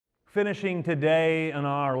Finishing today in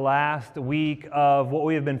our last week of what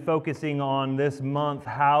we have been focusing on this month,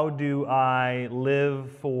 how do I live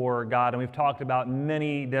for God? And we've talked about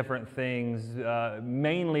many different things,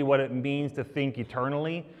 mainly what it means to think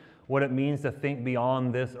eternally, what it means to think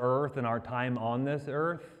beyond this earth and our time on this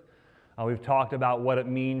earth. We've talked about what it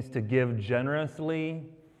means to give generously.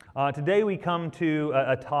 Today we come to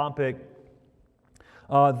a topic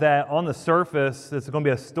that on the surface, it's going to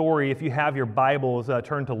be a story. If you have your Bibles,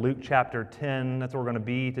 turn to Luke chapter 10. That's where we're going to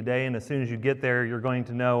be today. And as soon as you get there, you're going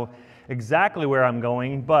to know exactly where I'm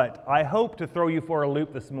going. But I hope to throw you for a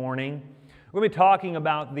loop this morning. We're going to be talking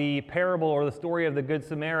about the parable or the story of the Good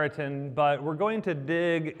Samaritan, but we're going to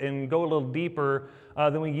dig and go a little deeper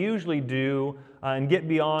than we usually do and get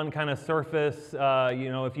beyond kind of surface,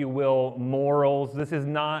 if you will, morals. This is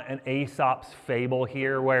not an Aesop's fable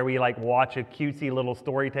here where we watch a cutesy little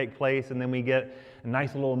story take place and then we get a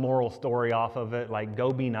nice little moral story off of it, like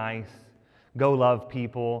go be nice, go love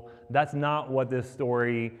people. That's not what this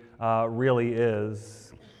story really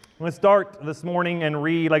is. I'm going to start this morning and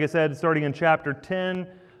read, like I said, starting in chapter 10,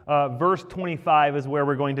 verse 25 is where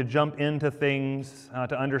we're going to jump into things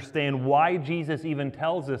to understand why Jesus even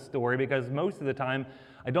tells this story, because most of the time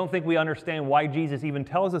I don't think we understand why Jesus even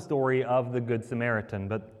tells the story of the Good Samaritan,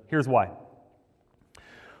 but here's why.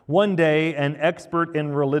 One day, an expert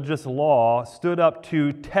in religious law stood up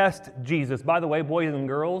to test Jesus. By the way, boys and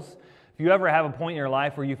girls, if you ever have a point in your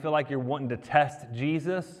life where you feel like you're wanting to test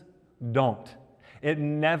Jesus, don't. It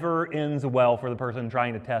never ends well for the person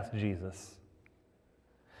trying to test Jesus.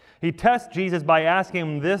 He tests Jesus by asking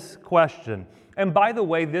him this question. And by the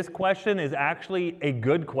way, this question is actually a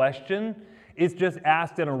good question. It's just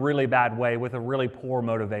asked in a really bad way with a really poor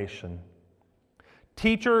motivation.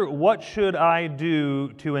 Teacher, what should I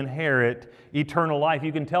do to inherit eternal life?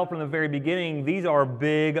 You can tell from the very beginning, these are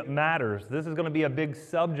big matters. This is going to be a big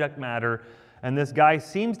subject matter. And this guy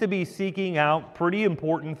seems to be seeking out pretty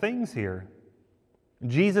important things here.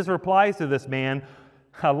 Jesus replies to this man.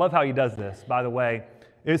 I love how he does this, by the way.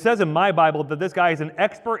 It says in my Bible that this guy is an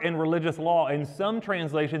expert in religious law. In some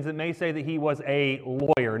translations, it may say that he was a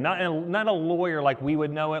lawyer. Not a lawyer like we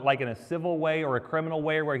would know it, like in a civil way or a criminal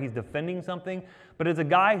way where he's defending something, but as a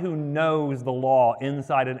guy who knows the law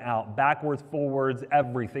inside and out, backwards, forwards,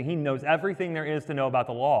 everything. He knows everything there is to know about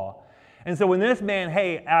the law. And so when this man,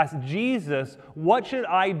 asked Jesus, what should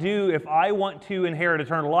I do if I want to inherit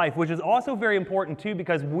eternal life? Which is also very important too,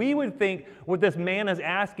 because we would think what this man is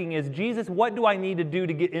asking is, Jesus, what do I need to do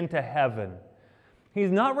to get into heaven?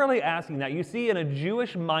 He's not really asking that. You see, in a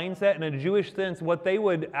Jewish mindset, in a Jewish sense, what they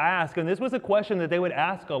would ask, and this was a question that they would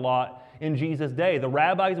ask a lot in Jesus' day. The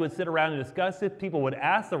rabbis would sit around and discuss it. People would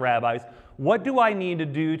ask the rabbis, what do I need to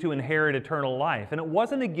do to inherit eternal life? And it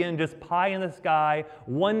wasn't, again, just pie in the sky,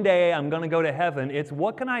 one day I'm going to go to heaven. It's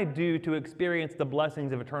what can I do to experience the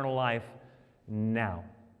blessings of eternal life now?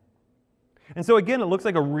 And so, again, it looks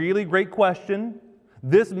like a really great question.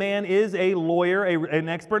 This man is a lawyer, an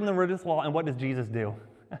expert in the religious law, and what does Jesus do?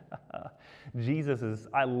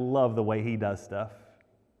 I love the way he does stuff.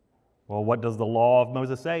 Well, what does the law of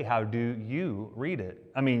Moses say? How do you read it?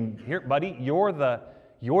 I mean, here, buddy, you're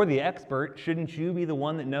the expert. Shouldn't you be the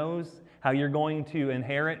one that knows how you're going to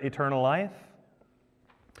inherit eternal life?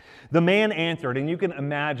 The man answered, and you can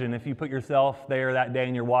imagine if you put yourself there that day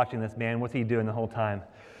and you're watching this man, what's he doing the whole time?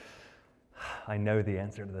 I know the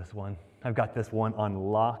answer to this one. I've got this one on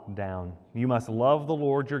lockdown. You must love the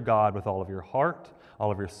Lord your God with all of your heart,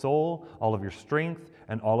 all of your soul, all of your strength,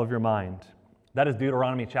 and all of your mind. That is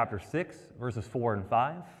Deuteronomy chapter 6, verses 4 and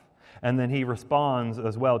 5. And then he responds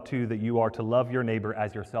as well, too, that you are to love your neighbor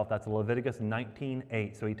as yourself. That's Leviticus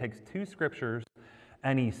 19:8. So he takes two scriptures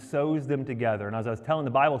and he sews them together. And as I was telling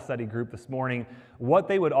the Bible study group this morning, what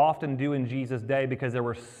they would often do in Jesus' day, because there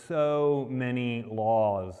were so many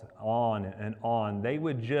laws on and on, they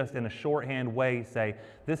would just, in a shorthand way, say,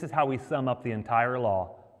 this is how we sum up the entire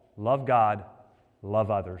law. Love God, love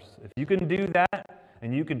others. If you can do that,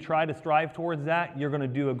 and you can try to strive towards that, you're going to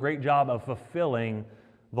do a great job of fulfilling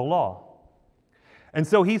the law. And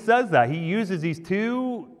so he says that. He uses these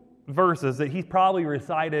two verses that he's probably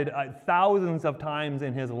recited thousands of times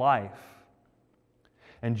in his life.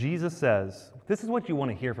 And Jesus says, this is what you want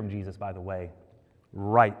to hear from Jesus, by the way.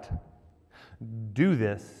 Right. Do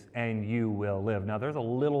this and you will live. Now, there's a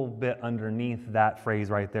little bit underneath that phrase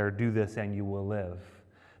right there, do this and you will live.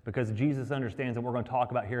 Because Jesus understands, and we're going to talk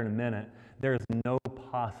about here in a minute, there is no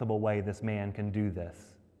possible way this man can do this.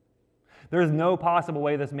 There is no possible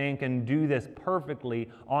way this man can do this perfectly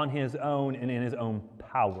on his own and in his own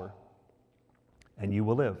power. And you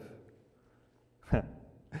will live.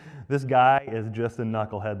 This guy is just a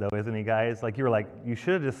knucklehead, though, isn't he, guys? Like, you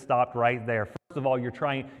should have just stopped right there. First of all, you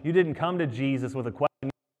didn't come to Jesus with a question.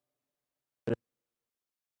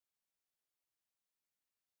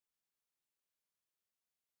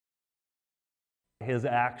 His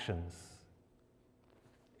actions.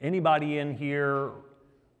 Anybody in here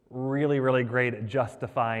really, really great at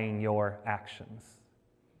justifying your actions?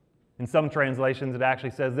 In some translations, it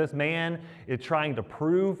actually says this man is trying to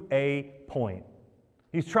prove a point.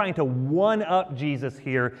 He's trying to one-up Jesus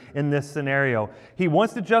here in this scenario. He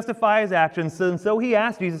wants to justify his actions, and so he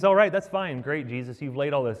asks Jesus, all right, that's fine, great, Jesus, you've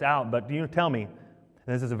laid all this out, but you tell me,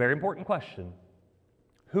 and this is a very important question,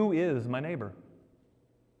 who is my neighbor?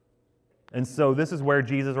 And so this is where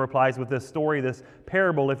Jesus replies with this story, this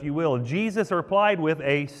parable, if you will. Jesus replied with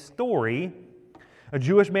a story. A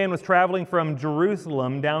Jewish man was traveling from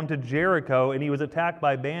Jerusalem down to Jericho, and he was attacked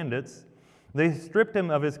by bandits. They stripped him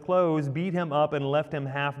of his clothes, beat him up, and left him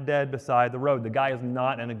half dead beside the road. The guy is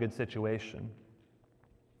not in a good situation.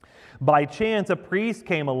 By chance, a priest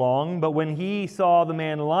came along, but when he saw the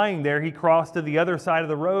man lying there, he crossed to the other side of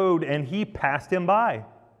the road, and he passed him by.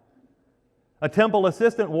 A temple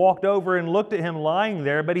assistant walked over and looked at him lying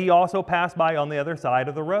there, but he also passed by on the other side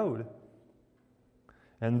of the road.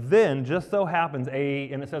 And then, just so happens,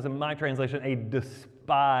 and it says in my translation, a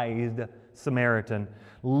despised Samaritan.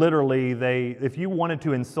 Literally, if you wanted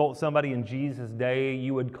to insult somebody in Jesus' day,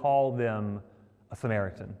 you would call them a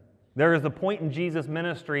Samaritan. There is a point in Jesus'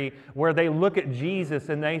 ministry where they look at Jesus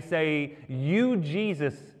and they say, "You,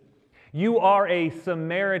 Jesus, you are a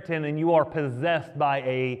Samaritan and you are possessed by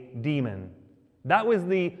a demon." That was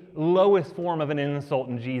the lowest form of an insult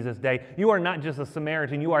in Jesus' day. You are not just a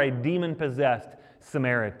Samaritan, you are a demon-possessed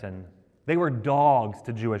Samaritan. They were dogs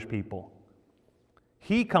to Jewish people.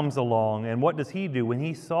 He comes along, and what does he do? When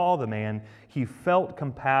he saw the man, he felt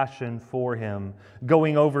compassion for him.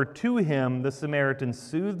 Going over to him, the Samaritan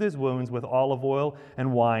soothed his wounds with olive oil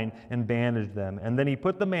and wine and bandaged them. And then he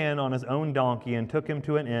put the man on his own donkey and took him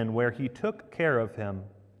to an inn where he took care of him.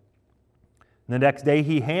 The next day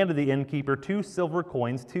he handed the innkeeper 2 silver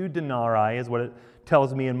coins, 2 denarii is what it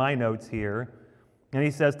tells me in my notes here. And he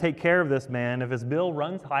says, "Take care of this man. If his bill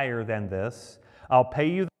runs higher than this, I'll pay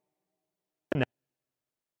you the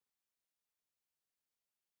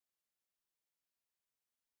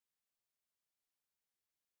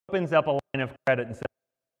opens up a line of credit and says,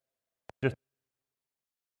 just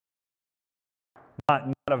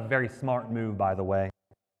not a very smart move, by the way.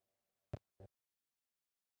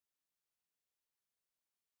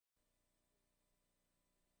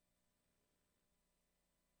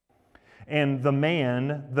 And the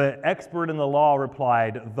man, the expert in the law,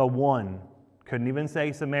 replied, "The one," couldn't even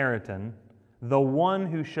say Samaritan, "the one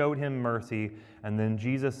who showed him mercy." And then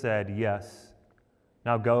Jesus said, "Yes,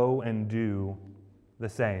 now go and do the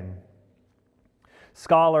same."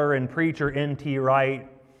 Scholar and preacher N.T. Wright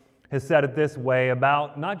has said it this way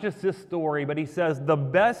about not just this story, but he says the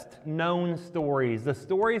best known stories, the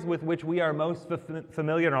stories with which we are most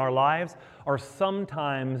familiar in our lives, are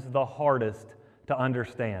sometimes the hardest to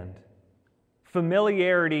understand.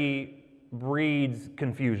 Familiarity breeds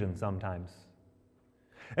confusion sometimes.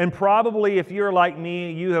 And probably if you're like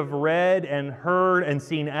me, you have read and heard and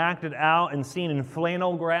seen acted out and seen in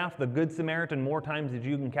flannel graph the Good Samaritan more times than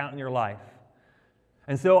you can count in your life.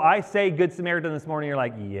 And so I say Good Samaritan this morning, you're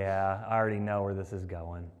like, yeah, I already know where this is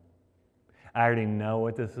going. I already know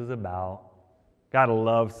what this is about. Got to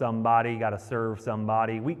love somebody, got to serve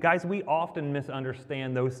somebody. We often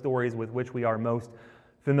misunderstand those stories with which we are most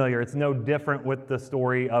familiar. It's no different with the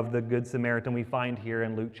story of the Good Samaritan we find here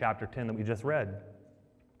in Luke chapter 10 that we just read.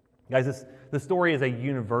 Guys, this story is a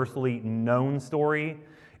universally known story.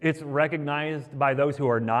 It's recognized by those who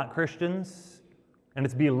are not Christians, and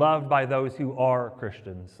it's beloved by those who are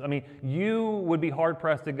Christians. I mean, you would be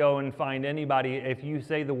hard-pressed to go and find anybody, if you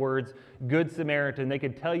say the words Good Samaritan, they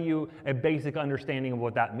could tell you a basic understanding of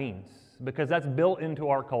what that means, because that's built into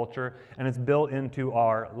our culture and it's built into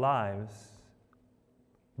our lives.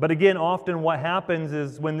 But again, often what happens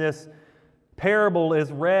is when this parable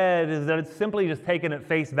is read is that it's simply just taken at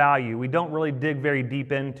face value. We don't really dig very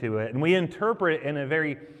deep into it. And we interpret it in a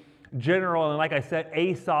very general and, like I said,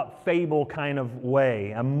 Aesop fable kind of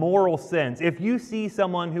way, a moral sense. If you see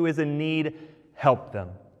someone who is in need, help them.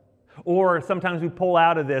 Or sometimes we pull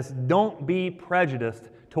out of this, don't be prejudiced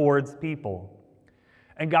towards people.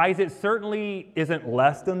 And guys, it certainly isn't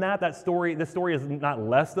less than that. This story is not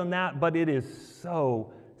less than that, but it is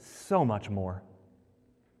so much more.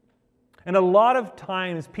 And a lot of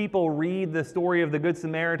times people read the story of the Good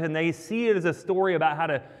Samaritan, they see it as a story about how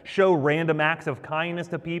to show random acts of kindness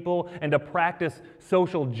to people and to practice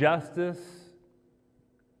social justice.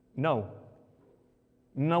 No.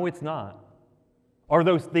 No, it's not. Are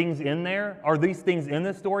those things in there? Are these things in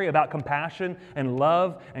this story about compassion and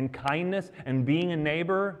love and kindness and being a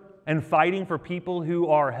neighbor and fighting for people who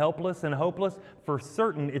are helpless and hopeless? For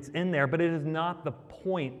certain, it's in there, but it is not the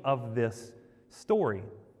point of this story.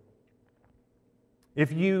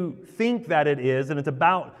 If you think that it is, and it's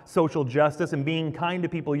about social justice and being kind to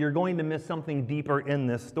people, you're going to miss something deeper in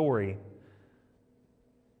this story.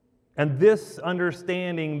 And this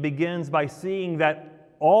understanding begins by seeing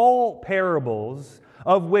that all parables,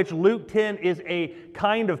 of which Luke 10 is a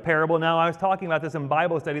kind of parable. Now, I was talking about this in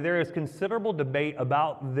Bible study. There is considerable debate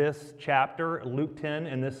about this chapter, Luke 10,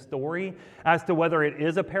 and this story, as to whether it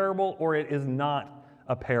is a parable or it is not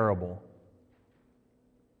a parable.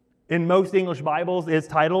 In most English Bibles, it's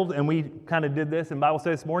titled, and we kind of did this in Bible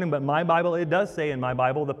study this morning, but my Bible, it does say in my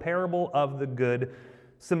Bible, the parable of the Good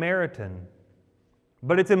Samaritan.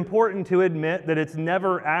 But it's important to admit that it's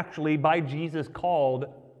never actually by Jesus called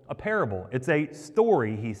a parable. It's a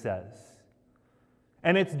story, he says.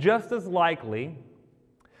 And it's just as likely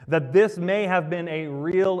that this may have been a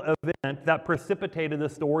real event that precipitated the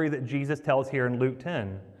story that Jesus tells here in Luke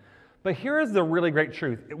 10. But here is the really great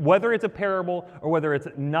truth. Whether it's a parable or whether it's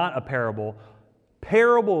not a parable,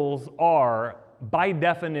 parables are, by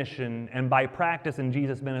definition and by practice in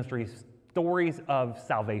Jesus' ministry, stories of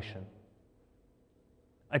salvation.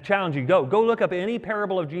 I challenge you, go look up any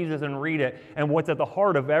parable of Jesus and read it, and what's at the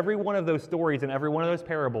heart of every one of those stories and every one of those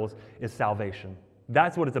parables is salvation.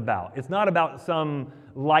 That's what it's about. It's not about some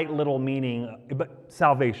light little meaning, but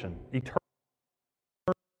salvation, eternal.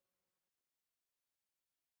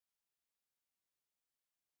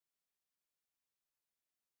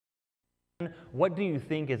 What do you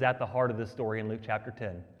think is at the heart of this story in Luke chapter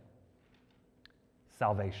 10?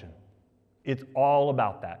 Salvation. It's all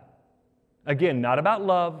about that. Again, not about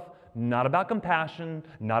love, not about compassion,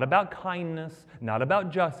 not about kindness, not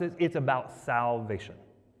about justice. It's about salvation.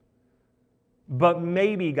 But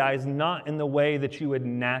maybe, guys, not in the way that you would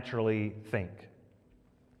naturally think.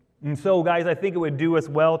 And so, guys, I think it would do us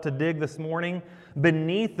well to dig this morning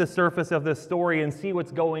beneath the surface of this story and see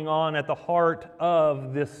what's going on at the heart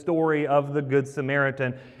of this story of the Good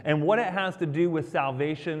Samaritan and what it has to do with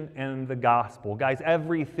salvation and the gospel. Guys,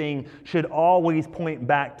 everything should always point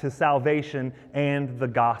back to salvation and the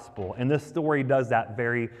gospel. And this story does that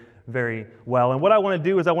very, very well. And what I want to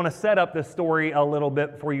do is I want to set up this story a little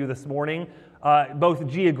bit for you this morning, both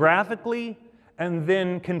geographically and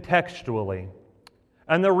then contextually.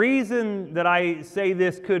 And the reason that I say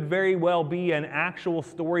this could very well be an actual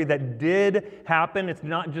story that did happen, it's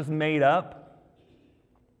not just made up,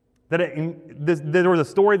 there was a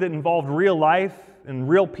story that involved real life and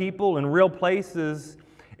real people and real places,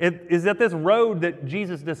 is that this road that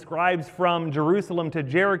Jesus describes from Jerusalem to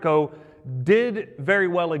Jericho did very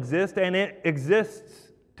well exist, and it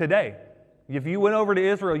exists today. If you went over to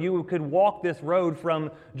Israel, you could walk this road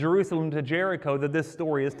from Jerusalem to Jericho that this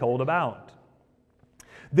story is told about.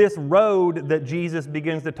 This road that Jesus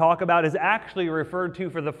begins to talk about is actually referred to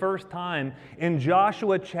for the first time in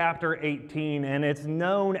Joshua chapter 18, and it's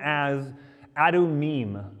known as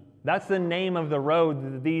Adumim. That's the name of the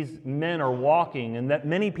road that these men are walking and that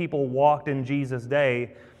many people walked in Jesus'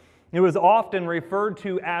 day. It was often referred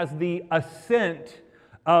to as the ascent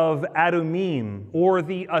of Adumim, or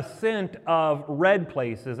the ascent of red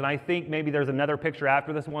places. And I think maybe there's another picture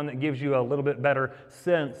after this one that gives you a little bit better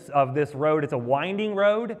sense of this road. It's a winding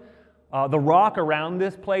road. The rock around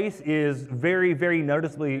this place is very, very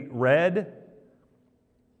noticeably red.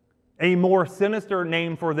 A more sinister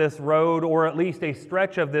name for this road, or at least a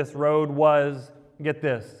stretch of this road, was, get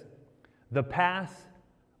this, the Pass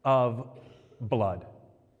of Blood.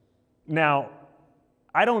 Now,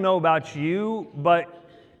 I don't know about you, but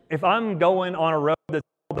if I'm going on a road that's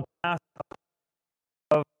called the Pass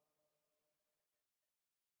of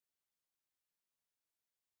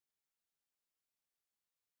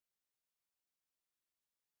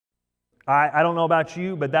I don't know about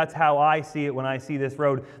you, but that's how I see it when I see this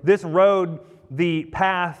road. This road, the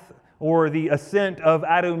path or the ascent of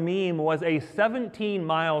Adumim, was a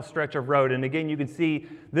 17-mile stretch of road. And again, you can see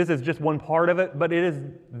this is just one part of it, but it is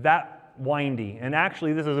that windy. And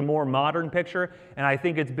actually, this is a more modern picture, and I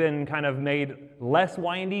think it's been kind of made less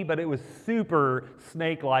windy, but it was super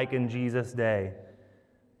snake-like in Jesus' day.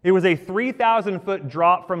 It was a 3,000-foot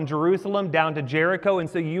drop from Jerusalem down to Jericho, and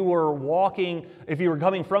so you were walking, if you were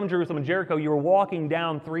coming from Jerusalem to Jericho, you were walking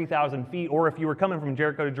down 3,000 feet, or if you were coming from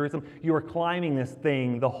Jericho to Jerusalem, you were climbing this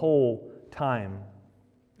thing the whole time.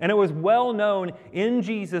 And it was well known in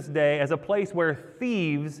Jesus' day as a place where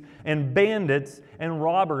thieves and bandits and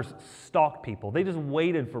robbers stalked people. They just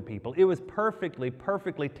waited for people. It was perfectly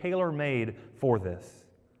tailor-made for this.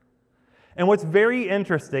 And what's very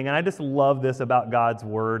interesting, and I just love this about God's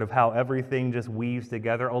Word, of how everything just weaves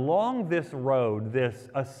together, along this road, this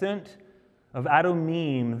ascent of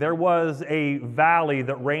Adumim, there was a valley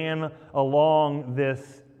that ran along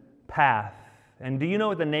this path. And do you know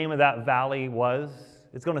what the name of that valley was?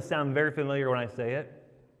 It's going to sound very familiar when I say it.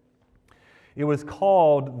 It was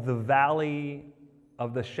called the Valley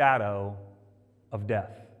of the Shadow of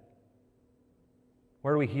Death.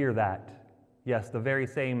 Where do we hear that? Yes, the very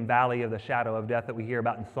same valley of the shadow of death that we hear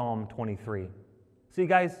about in Psalm 23. See,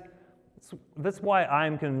 guys, that's why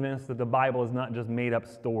I'm convinced that the Bible is not just made up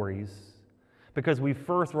stories. Because we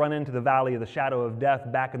first run into the valley of the shadow of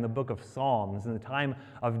death back in the book of Psalms, in the time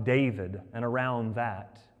of David and around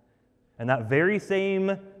that. And that very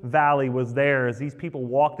same valley was there as these people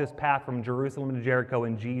walked this path from Jerusalem to Jericho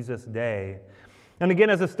in Jesus' day. And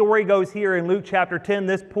again, as the story goes here in Luke chapter 10,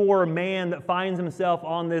 this poor man that finds himself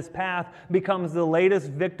on this path becomes the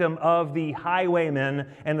latest victim of the highwaymen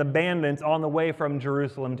and the bandits on the way from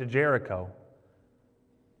Jerusalem to Jericho.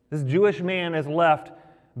 This Jewish man is left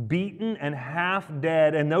beaten and half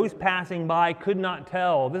dead, and those passing by could not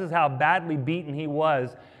tell. This is how badly beaten he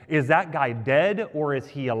was. Is that guy dead or is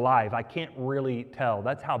he alive? I can't really tell.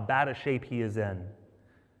 That's how bad a shape he is in.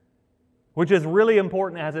 Which is really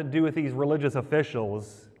important, as it do with these religious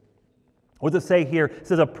officials. What does it say here? It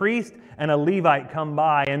says a priest and a Levite come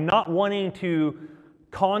by, and not wanting to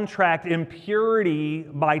contract impurity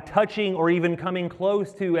by touching or even coming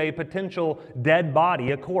close to a potential dead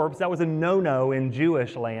body, a corpse. That was a no-no in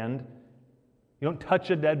Jewish land. You don't touch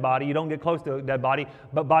a dead body. You don't get close to a dead body.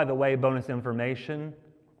 But by the way, bonus information,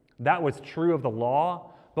 that was true of the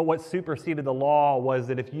law. But what superseded the law was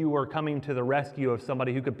that if you were coming to the rescue of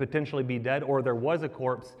somebody who could potentially be dead, or there was a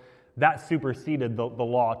corpse, that superseded the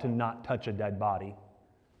law to not touch a dead body.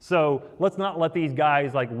 So let's not let these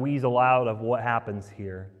guys weasel out of what happens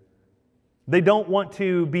here. They don't want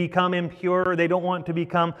to become impure. They don't want to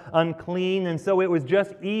become unclean. And so it was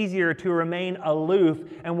just easier to remain aloof.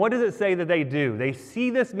 And what does it say that they do? They see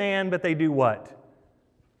this man, but they do what?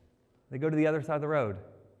 They go to the other side of the road.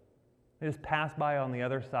 They just pass by on the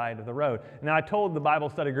other side of the road. Now, I told the Bible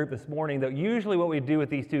study group this morning that usually what we do with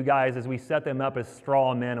these two guys is we set them up as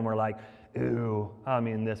straw men, and we're like, ooh,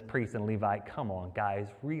 this priest and Levite, come on, guys,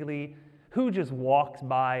 really? Who just walks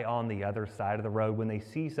by on the other side of the road when they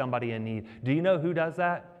see somebody in need? Do you know who does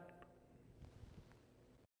that?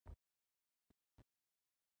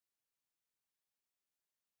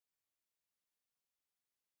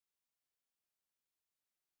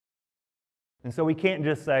 And so we can't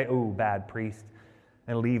just say, ooh, bad priest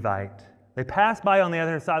and Levite. They passed by on the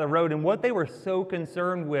other side of the road, and what they were so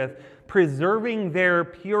concerned with, preserving their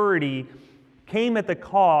purity, came at the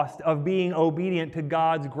cost of being obedient to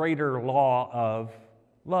God's greater law of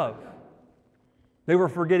love. They were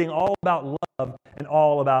forgetting all about love and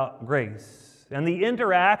all about grace. And the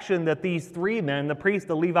interaction that these three men, the priest,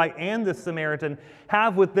 the Levite, and the Samaritan,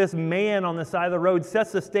 have with this man on the side of the road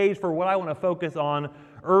sets the stage for what I want to focus on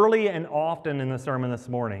early and often in the sermon this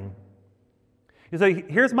morning. So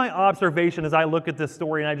here's my observation as I look at this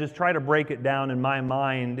story and I just try to break it down in my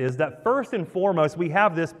mind, is that first and foremost, we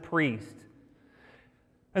have this priest.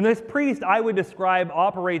 And this priest, I would describe,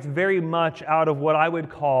 operates very much out of what I would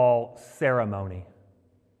call ceremony.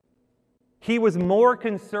 He was more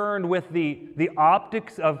concerned with the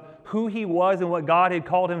optics of who he was and what God had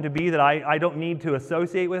called him to be, that I don't need to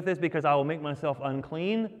associate with this because I will make myself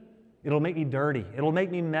unclean. It'll make me dirty. It'll make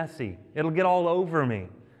me messy. It'll get all over me.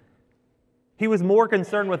 He was more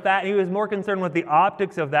concerned with that. He was more concerned with the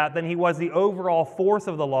optics of that than he was the overall force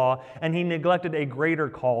of the law, and he neglected a greater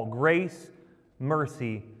call: grace,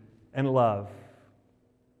 mercy, and love.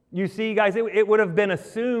 You see, guys, it would have been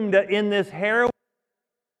assumed that in this harrowing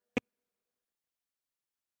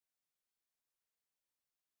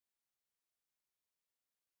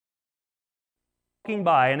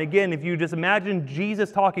by. And again, if you just imagine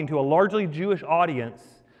Jesus talking to a largely Jewish audience,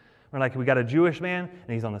 we're like, we got a Jewish man,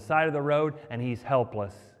 and he's on the side of the road, and he's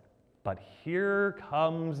helpless. But here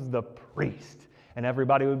comes the priest. And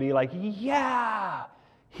everybody would be like, yeah,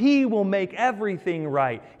 he will make everything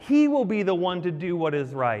right. He will be the one to do what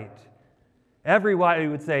is right. Everybody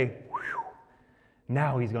would say, whew,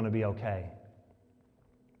 now he's going to be okay.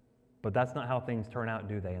 But that's not how things turn out,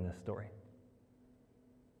 do they, in this story?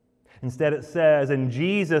 Instead it says, and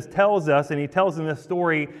Jesus tells us, and he tells in this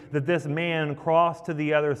story, that this man crossed to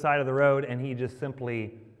the other side of the road and he just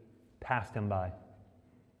simply passed him by.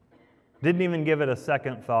 Didn't even give it a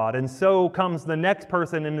second thought. And so comes the next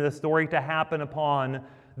person into the story to happen upon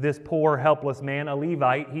this poor, helpless man, a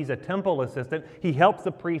Levite. He's a temple assistant. He helps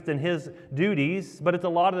the priest in his duties, but it's a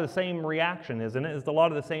lot of the same reaction, isn't it? It's a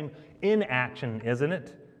lot of the same inaction, isn't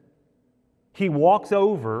it? He walks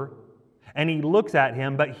over and he looks at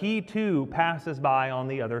him, but he too passes by on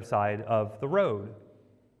the other side of the road.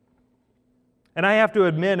 And I have to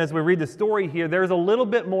admit, as we read the story here, there's a little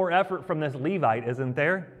bit more effort from this Levite, isn't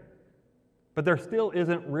there? But there still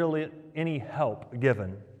isn't really any help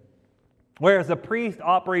given. Whereas the priest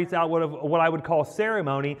operates out what I would call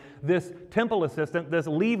ceremony, this temple assistant, this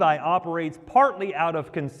Levite operates partly out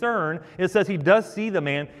of concern. It says he does see the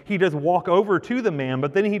man, he does walk over to the man,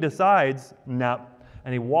 but then he decides, no,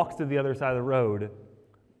 and he walks to the other side of the road.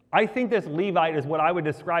 I think this Levite is what I would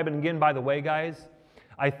describe, and again, by the way, guys,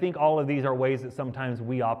 I think all of these are ways that sometimes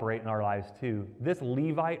we operate in our lives too. This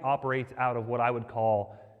Levite operates out of what I would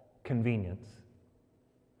call convenience.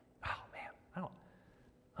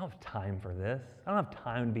 I don't have time for this. I don't have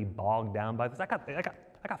time to be bogged down by this. I got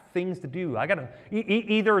things to do.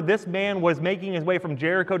 Either this man was making his way from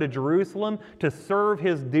Jericho to Jerusalem to serve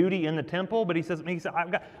his duty in the temple, but he said,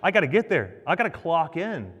 I got to get there. I got to clock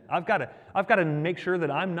in. I've got to make sure that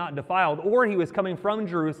I'm not defiled. Or he was coming from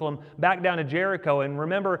Jerusalem back down to Jericho. And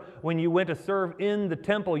remember, when you went to serve in the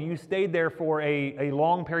temple, you stayed there for a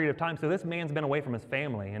long period of time. So this man's been away from his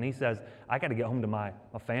family, and he says, I got to get home to my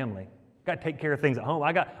family. Got to take care of things at home.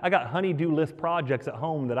 I got honey-do list projects at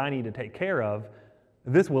home that I need to take care of.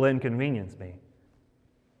 This will inconvenience me.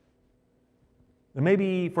 And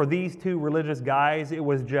maybe for these two religious guys, it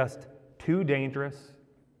was just too dangerous.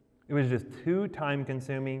 It was just too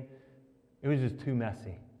time-consuming. It was just too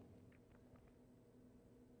messy.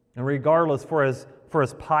 And regardless, for as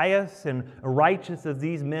pious and righteous as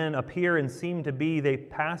these men appear and seem to be, they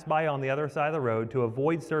pass by on the other side of the road to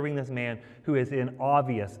avoid serving this man who is in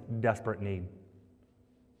obvious, desperate need.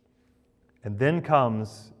 And then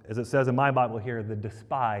comes, as it says in my Bible here, the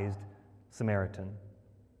despised Samaritan.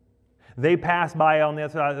 They pass by on the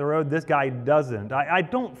other side of the road. This guy doesn't. I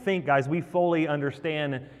don't think, guys, we fully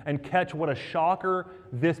understand and catch what a shocker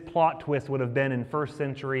this plot twist would have been in first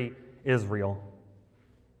century Israel.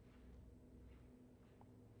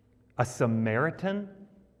 A Samaritan?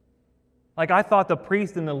 Like, I thought the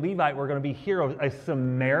priest and the Levite were going to be heroes. A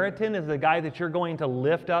Samaritan is the guy that you're going to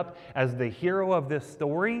lift up as the hero of this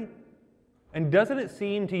story? And doesn't it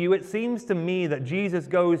seem to you, it seems to me that Jesus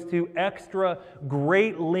goes to extra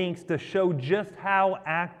great lengths to show just how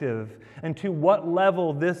active and to what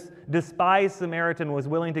level this despised Samaritan was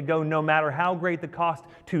willing to go, no matter how great the cost,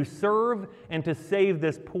 to serve and to save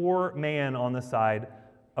this poor man on the side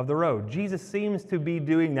of the road. Jesus seems to be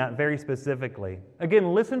doing that very specifically.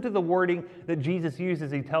 Again, listen to the wording that Jesus uses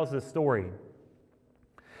as he tells this story.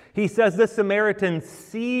 He says this Samaritan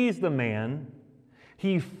sees the man.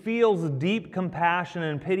 He feels deep compassion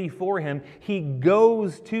and pity for him. He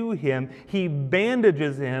goes to him. He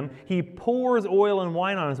bandages him. He pours oil and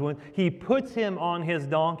wine on his wound. He puts him on his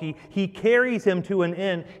donkey. He carries him to an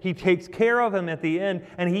inn. He takes care of him at the end.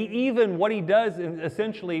 And he even, what he does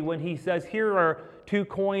essentially when he says, here are 2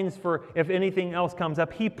 coins for if anything else comes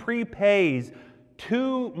up, he prepays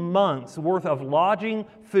 2 months worth of lodging,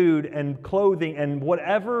 food, and clothing, and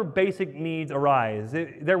whatever basic needs arise.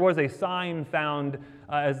 There was a sign found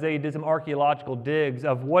as they did some archaeological digs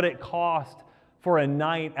of what it cost for a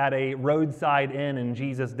night at a roadside inn in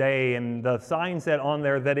Jesus' day, and the sign said on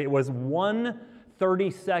there that it was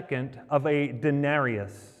 1/32 of a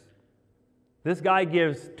denarius. This guy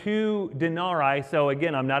gives 2 denarii, so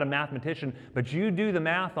again, I'm not a mathematician, but you do the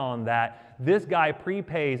math on that. This guy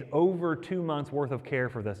prepays over 2 months' worth of care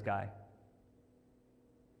for this guy.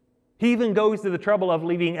 He even goes to the trouble of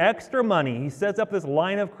leaving extra money. He sets up this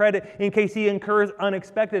line of credit in case he incurs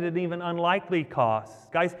unexpected and even unlikely costs.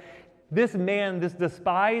 Guys, this man, this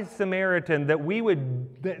despised Samaritan that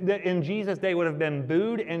in Jesus' day would have been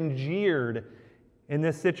booed and jeered in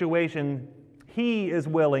this situation, he is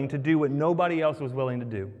willing to do what nobody else was willing to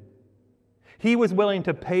do. He was willing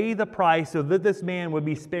to pay the price so that this man would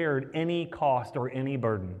be spared any cost or any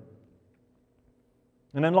burden.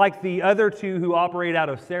 And unlike the other 2 who operate out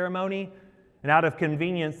of ceremony and out of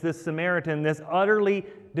convenience, this Samaritan, this utterly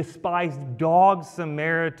despised dog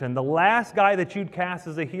Samaritan, the last guy that you'd cast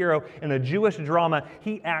as a hero in a Jewish drama,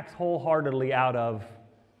 he acts wholeheartedly out of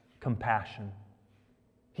compassion.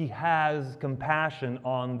 He has compassion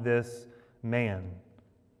on this man.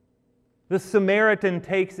 The Samaritan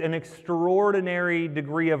takes an extraordinary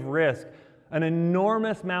degree of risk, an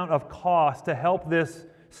enormous amount of cost to help this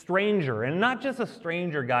stranger. And not just a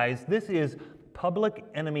stranger, guys. This is public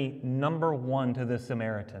enemy number 1 to this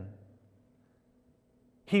Samaritan.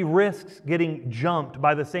 He risks getting jumped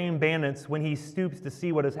by the same bandits when he stoops to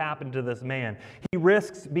see what has happened to this man. He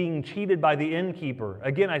risks being cheated by the innkeeper.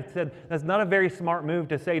 Again, I said that's not a very smart move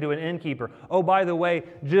to say to an innkeeper, oh, by the way,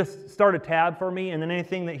 just start a tab for me, and then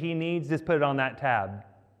anything that he needs, just put it on that tab.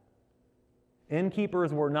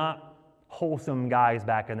 Innkeepers were not wholesome guys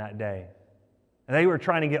back in that day. And they were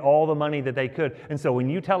trying to get all the money that they could. And so when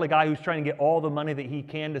you tell a guy who's trying to get all the money that he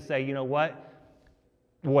can to say, you know what,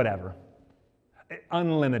 whatever.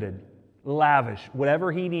 Unlimited, lavish,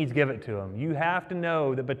 whatever he needs, give it to him. You have to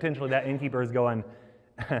know that potentially that innkeeper is going,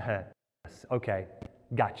 okay,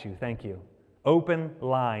 got you, thank you. Open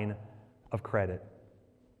line of credit.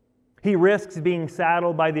 He risks being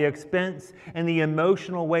saddled by the expense and the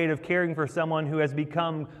emotional weight of caring for someone who has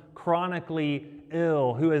become chronically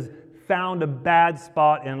ill, who has found a bad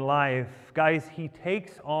spot in life. Guys, he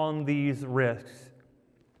takes on these risks.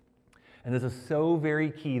 And this is so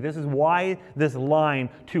very key. This is why this line,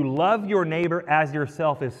 to love your neighbor as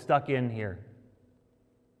yourself, is stuck in here.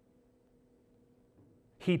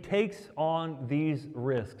 He takes on these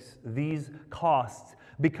risks, these costs,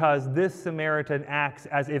 because this Samaritan acts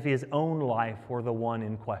as if his own life were the one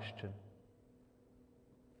in question.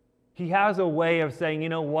 He has a way of saying, you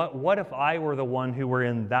know what if I were the one who were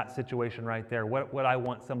in that situation right there? What would I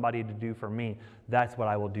want somebody to do for me? That's what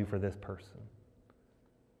I will do for this person.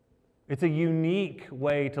 It's a unique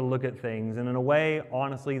way to look at things, and in a way,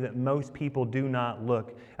 honestly, that most people do not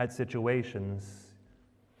look at situations.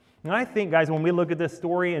 And I think, guys, when we look at this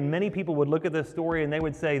story, and many people would look at this story and they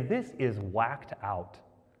would say, this is whacked out.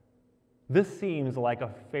 This seems like a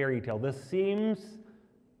fairy tale. This seems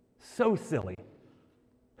so silly.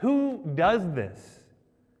 Who does this?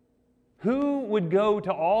 Who would go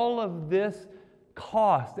to all of this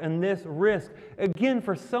cost and this risk, again,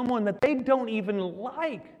 for someone that they don't even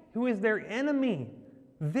like? Who is their enemy?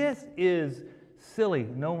 This is silly.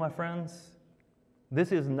 No, my friends,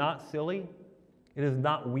 this is not silly. It is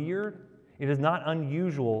not weird. It is not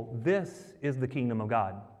unusual. This is the kingdom of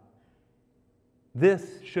God.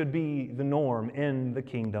 This should be the norm in the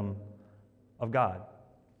kingdom of God.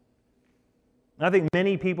 I think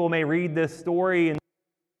many people may read this story and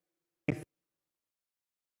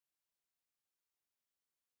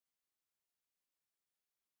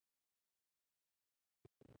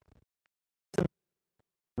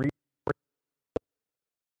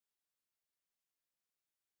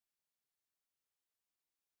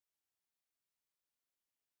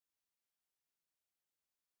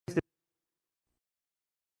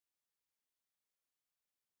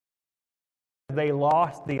they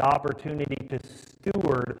lost the opportunity to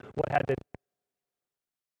steward what had been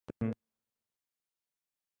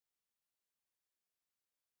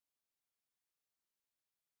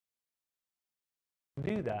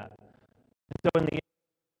do that. So in the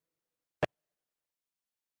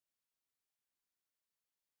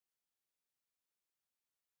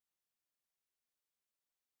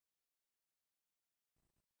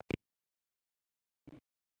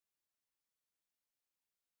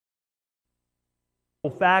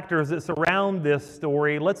factors that surround this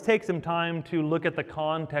story, let's take some time to look at the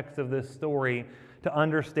context of this story to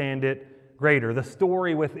understand it greater. The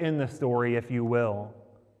story within the story, if you will.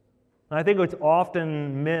 And I think what's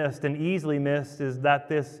often missed and easily missed is that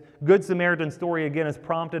this Good Samaritan story, again, is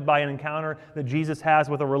prompted by an encounter that Jesus has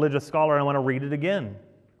with a religious scholar. And I want to read it again.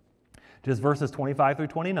 Just verses 25 through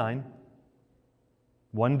 29.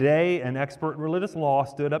 One day, an expert in religious law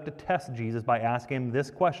stood up to test Jesus by asking him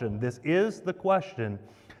this question. This is the question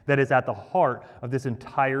that is at the heart of this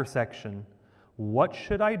entire section. What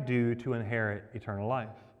should I do to inherit eternal life?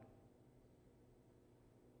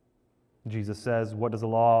 Jesus says, what does the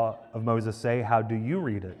law of Moses say? How do you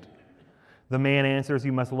read it? The man answers,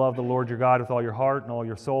 you must love the Lord your God with all your heart and all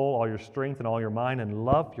your soul, all your strength and all your mind, and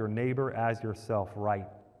love your neighbor as yourself. Right.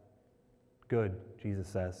 Good, Jesus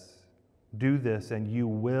says. Do this and you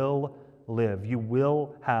will live. You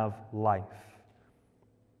will have life.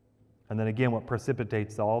 And then again, what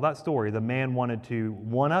precipitates all that story, the man wanted to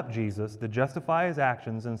one-up Jesus to justify his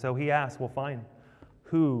actions, and so he asked, well, fine,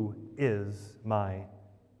 who is my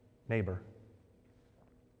neighbor?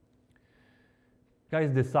 Guys,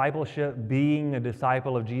 discipleship, being a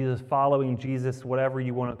disciple of Jesus, following Jesus, whatever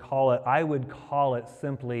you want to call it, I would call it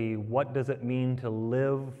simply, what does it mean to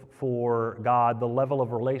live for God? The level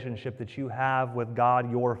of relationship that you have with God,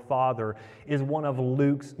 your Father, is one of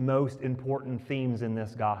Luke's most important themes in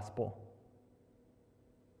this gospel.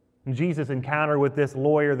 Jesus' encounter with this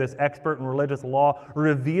lawyer, this expert in religious law,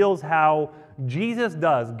 reveals how Jesus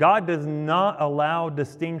does. God does not allow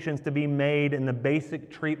distinctions to be made in the basic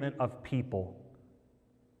treatment of people.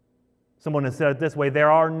 Someone has said it this way: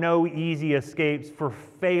 there are no easy escapes for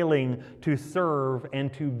failing to serve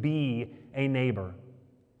and to be a neighbor.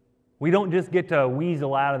 We don't just get to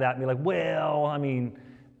weasel out of that and be like, well,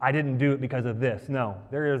 I didn't do it because of this. No,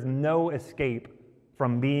 there is no escape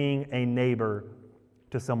from being a neighbor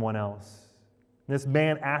to someone else. This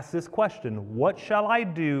man asks this question: what shall I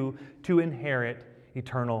do to inherit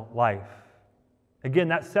eternal life? Again,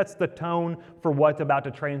 that sets the tone for what's about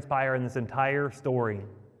to transpire in this entire story.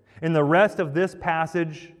 In the rest of this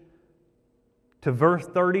passage to verse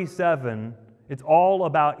 37, it's all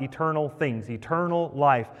about eternal things, eternal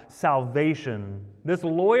life, salvation. This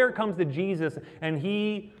lawyer comes to Jesus and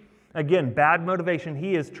he, again, bad motivation,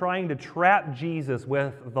 he is trying to trap Jesus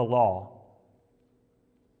with the law.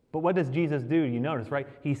 But what does Jesus do? You notice, right?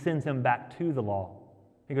 He sends him back to the law.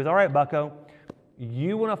 He goes, all right, bucko,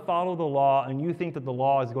 you want to follow the law and you think that the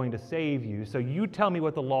law is going to save you, so you tell me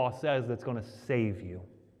what the law says that's going to save you.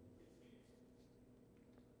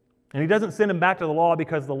 And he doesn't send him back to the law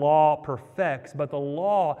because the law perfects, but the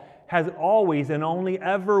law has always and only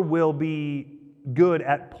ever will be good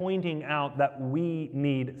at pointing out that we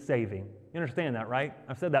need saving. You understand that, right?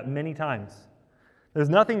 I've said that many times. There's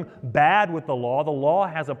nothing bad with the law. The law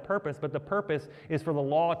has a purpose, but the purpose is for the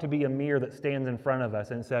law to be a mirror that stands in front of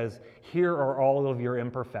us and says, here are all of your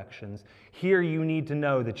imperfections. Here you need to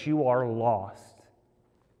know that you are lost.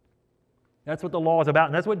 That's what the law is about,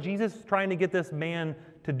 and that's what Jesus is trying to get this man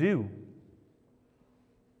to do.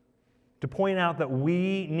 To point out that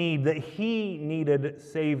we need, that he needed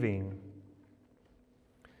saving.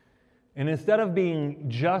 And instead of being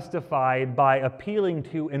justified by appealing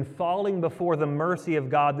to and falling before the mercy of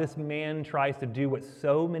God, this man tries to do what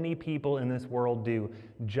so many people in this world do: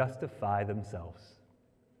 justify themselves.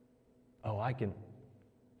 Oh, I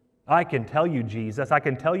can tell you, Jesus. I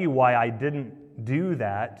can tell you why I didn't do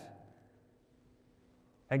that.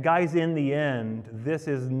 And guys, in the end, this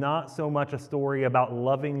is not so much a story about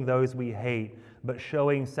loving those we hate, but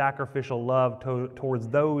showing sacrificial love towards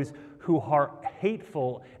those who are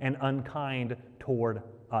hateful and unkind toward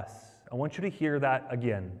us. I want you to hear that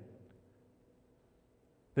again.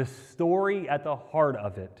 The story at the heart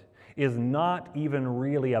of it is not even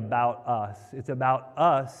really about us. It's about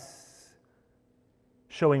us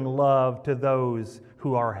showing love to those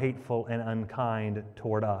who are hateful and unkind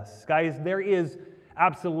toward us. Guys, there is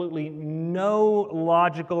absolutely no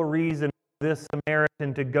logical reason for this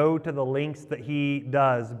Samaritan to go to the lengths that he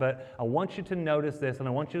does, but I want you to notice this, and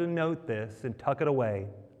I want you to note this and tuck it away.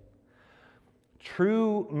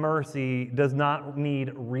 True mercy does not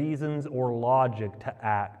need reasons or logic to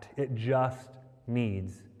act. It just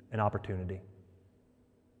needs an opportunity.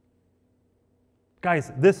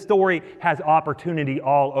 Guys, this story has opportunity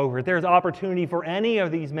all over it. There's opportunity for any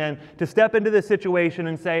of these men to step into this situation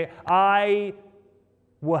and say, I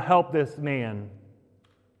will help this man.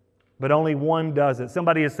 But only one does it.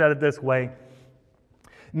 Somebody has said it this way: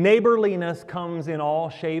 neighborliness comes in all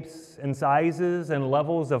shapes and sizes and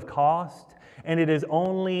levels of cost, and it is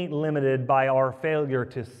only limited by our failure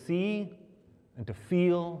to see and to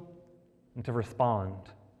feel and to respond.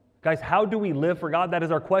 Guys, how do we live for God? That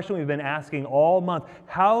is our question we've been asking all month.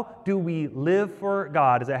 How do we live for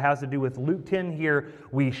God? As it has to do with Luke 10 here,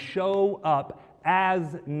 we show up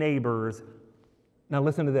as neighbors. Now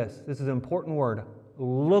listen to this. This is an important word.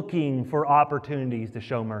 Looking for opportunities to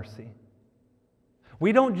show mercy.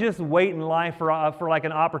 We don't just wait in life for like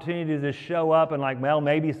an opportunity to show up and like, well,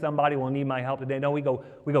 maybe somebody will need my help today. No, we go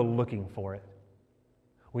looking for it.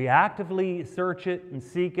 We actively search it and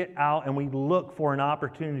seek it out, and we look for an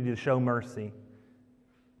opportunity to show mercy.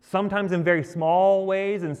 Sometimes in very small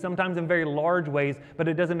ways and sometimes in very large ways, but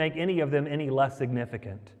it doesn't make any of them any less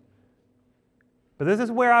significant. But this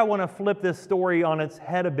is where I want to flip this story on its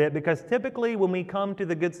head a bit, because typically when we come to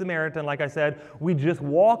the Good Samaritan, like I said, we just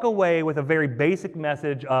walk away with a very basic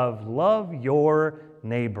message of love your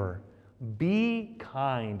neighbor, be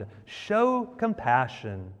kind, show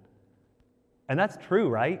compassion. And that's true,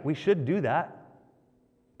 right? We should do that.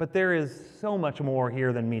 But there is so much more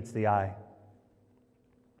here than meets the eye.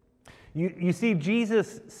 You see,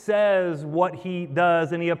 Jesus says what he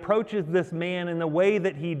does, and he approaches this man in the way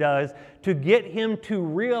that he does to get him to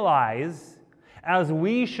realize, as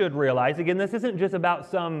we should realize, again, this isn't just about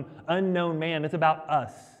some unknown man, it's about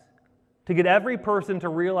us. To get every person to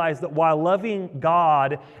realize that while loving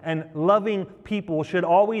God and loving people should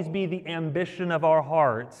always be the ambition of our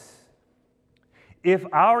hearts, if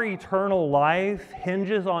our eternal life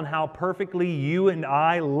hinges on how perfectly you and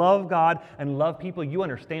I love God and love people, you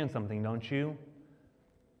understand something, don't you?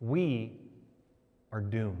 We are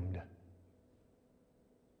doomed.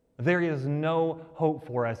 there is no hope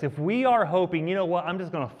for us. If we are hoping, you know what, I'm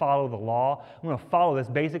just going to follow the law. I'm going to follow this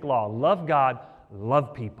basic law. Love God,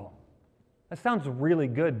 love people. That sounds really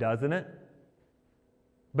good, doesn't it?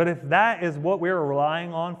 But if that is what we're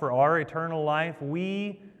relying on for our eternal life,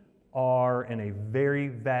 we are in a very,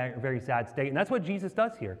 very sad state. And that's what Jesus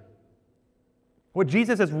does here. What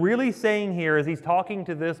Jesus is really saying here as he's talking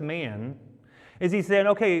to this man is he's saying,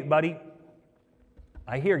 okay, buddy,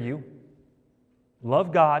 I hear you.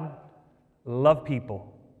 Love God, love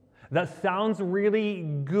people. That sounds really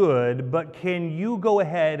good, but can you go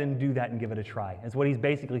ahead and do that and give it a try? That's what he's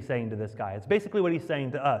basically saying to this guy. It's basically what he's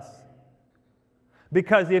saying to us.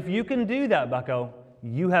 Because if you can do that, bucko,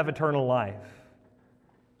 you have eternal life.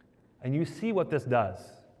 And you see what this does.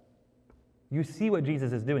 You see what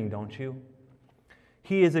Jesus is doing, don't you?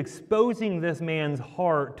 He is exposing this man's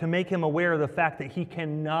heart to make him aware of the fact that he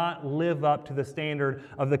cannot live up to the standard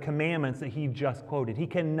of the commandments that he just quoted. He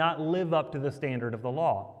cannot live up to the standard of the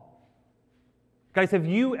law. Guys, have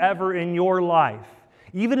you ever in your life,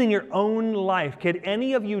 even in your own life, can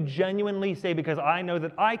any of you genuinely say, because I know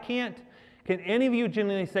that I can't, can any of you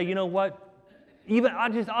genuinely say, you know what,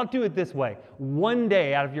 I'll do it this way. One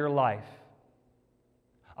day out of your life,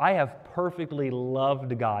 I have perfectly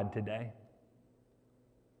loved God today.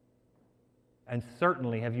 And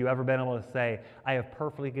certainly, have you ever been able to say, I have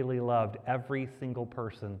perfectly loved every single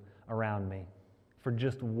person around me for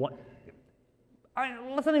just one,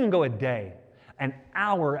 let's not even go a day, an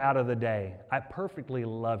hour out of the day. I perfectly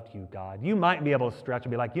loved you, God. You might be able to stretch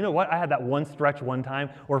and be like, you know what? I had that one stretch one time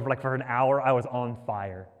where for an hour I was on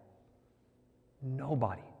fire.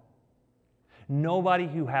 Nobody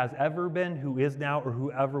who has ever been, who is now, or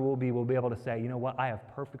whoever will be able to say, you know what? I have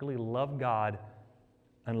perfectly loved God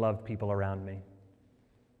and loved people around me.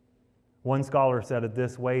 One scholar said it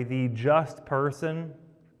this way: the just person,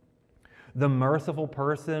 the merciful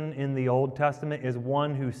person in the Old Testament is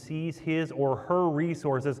one who sees his or her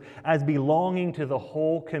resources as belonging to the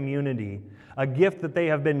whole community, a gift that they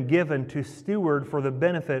have been given to steward for the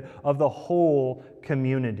benefit of the whole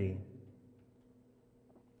community.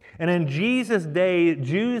 And in Jesus' day,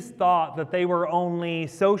 Jews thought that they were only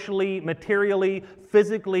socially, materially,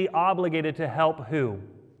 physically obligated to help who?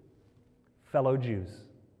 Fellow Jews.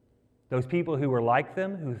 Those people who were like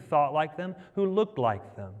them, who thought like them, who looked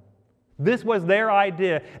like them. This was their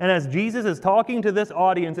idea. And as Jesus is talking to this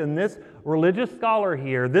audience and this religious scholar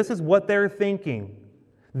here, this is what they're thinking.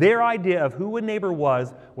 Their idea of who a neighbor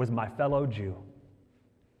was my fellow Jew.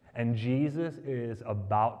 And Jesus is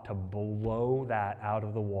about to blow that out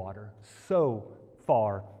of the water. So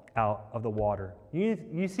far out of the water.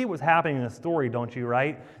 You see what's happening in the story, don't you,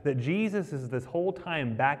 right? That Jesus is this whole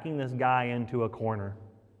time backing this guy into a corner.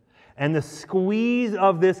 And the squeeze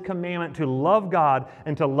of this commandment to love God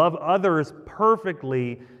and to love others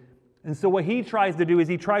perfectly. And so what he tries to do is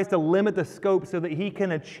he tries to limit the scope so that he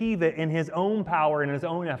can achieve it in his own power and his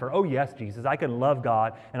own effort. Oh yes, Jesus, I can love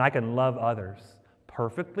God and I can love others.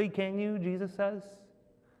 Perfectly, can you, Jesus says?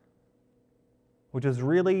 Which is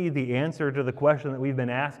really the answer to the question that we've been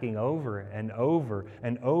asking over and over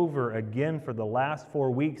and over again for the last 4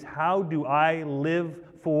 weeks. How do I live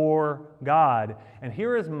for God? And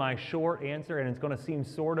here is my short answer, and it's going to seem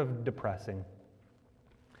sort of depressing.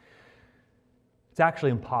 It's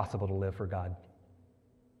actually impossible to live for God.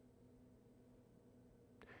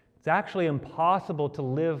 It's actually impossible to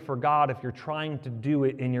live for God if you're trying to do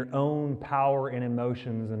it in your own power and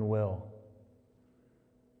emotions and will.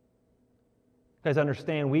 You guys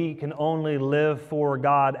understand, we can only live for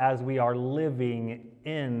God as we are living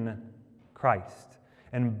in Christ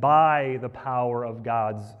and by the power of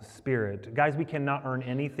God's Spirit. Guys, we cannot earn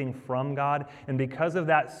anything from God, and because of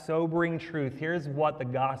that sobering truth, here's what the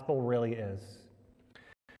gospel really is.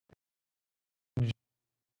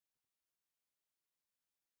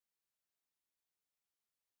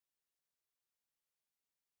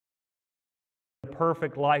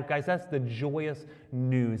 Perfect life. Guys, that's the joyous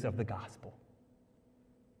news of the gospel.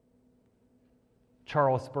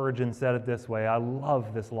 Charles Spurgeon said it this way. I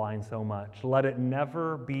love this line so much. Let it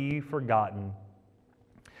never be forgotten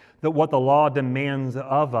that what the law demands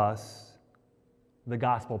of us, the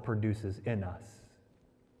gospel produces in us.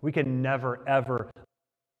 We can never, ever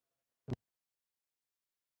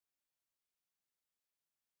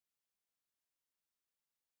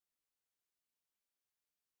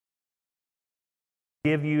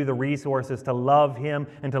give you the resources to love Him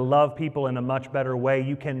and to love people in a much better way.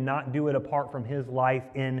 You cannot do it apart from His life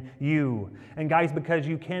in you. And guys, because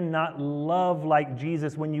you cannot love like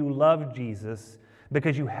Jesus when you love Jesus,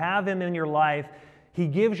 because you have Him in your life, He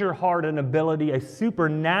gives your heart an ability, a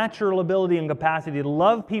supernatural ability and capacity to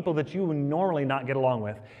love people that you would normally not get along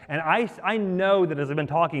with. And I know that as I've been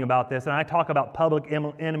talking about this, and I talk about public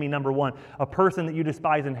enemy number one, a person that you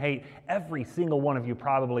despise and hate, every single one of you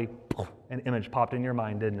probably, an image popped in your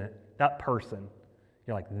mind, didn't it? That person.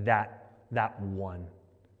 You're like, that one.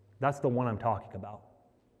 That's the one I'm talking about.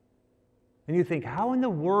 And you think, how in the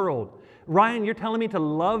world? Ryan, you're telling me to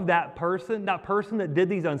love that person that did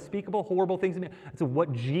these unspeakable, horrible things to me? That's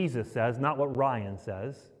what Jesus says, not what Ryan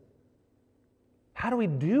says. How do we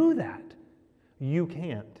do that? You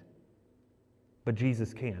can't, but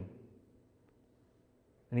Jesus can.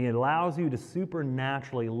 And He allows you to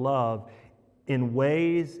supernaturally love in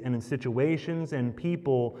ways and in situations and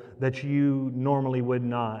people that you normally would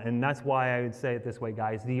not. And that's why I would say it this way,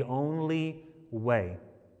 guys. The only way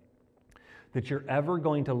that you're ever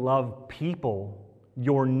going to love people,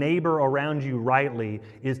 your neighbor around you rightly,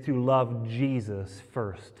 is to love Jesus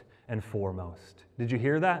first and foremost. Did you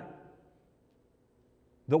hear that?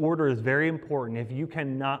 The order is very important. If you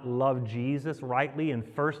cannot love Jesus rightly and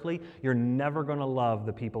firstly, you're never going to love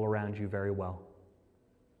the people around you very well.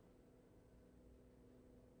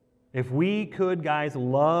 If we could, guys,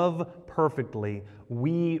 love perfectly,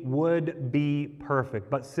 we would be perfect.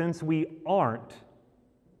 But since we aren't,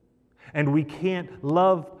 and we can't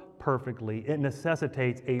love perfectly, it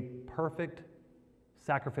necessitates a perfect,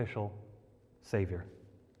 sacrificial Savior.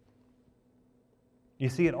 You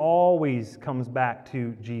see, it always comes back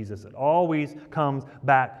to Jesus. It always comes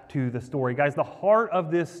back to the story. Guys, the heart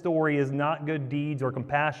of this story is not good deeds or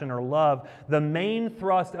compassion or love. The main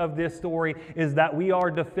thrust of this story is that we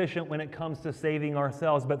are deficient when it comes to saving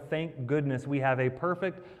ourselves, but thank goodness we have a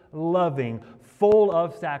perfect, loving, full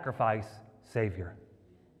of sacrifice Savior.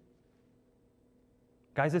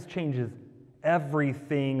 Guys, this changes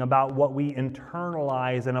everything about what we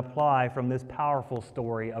internalize and apply from this powerful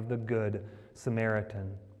story of the Good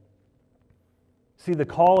Samaritan. See, the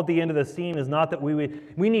call at the end of the scene is not that we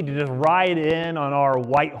need to just ride in on our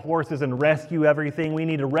white horses and rescue everything. We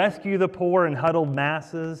need to rescue the poor and huddled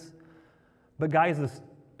masses. But guys, the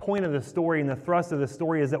point of the story and the thrust of the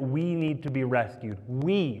story is that we need to be rescued.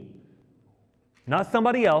 We. Not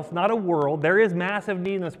somebody else, not a world. There is massive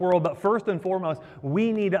need in this world, but first and foremost,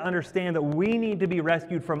 we need to understand that we need to be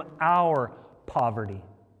rescued from our poverty,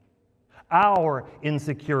 our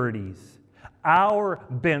insecurities, our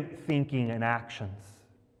bent thinking and actions.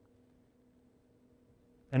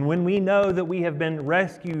 And when we know that we have been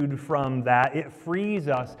rescued from that, it frees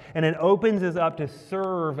us and it opens us up to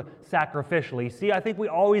serve sacrificially. See, I think we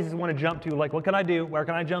always want to jump to, like, what can I do? Where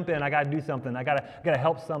can I jump in? I got to do something. I got to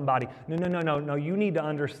help somebody. No. You need to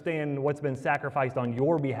understand what's been sacrificed on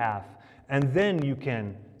your behalf, and then you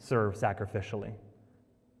can serve sacrificially.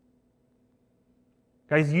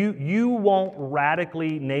 Guys, you won't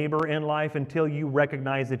radically neighbor in life until you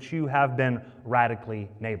recognize that you have been radically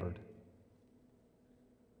neighbored.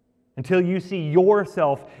 Until you see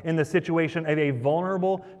yourself in the situation of a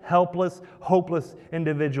vulnerable, helpless, hopeless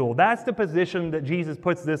individual. That's the position that Jesus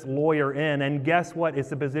puts this lawyer in. And guess what? It's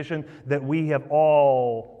the position that we have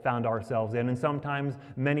all found ourselves in. And sometimes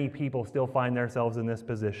many people still find themselves in this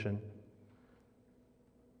position.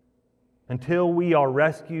 Until we are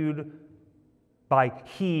rescued by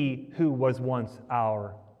He who was once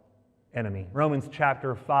our enemy. Romans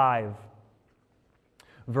chapter 5.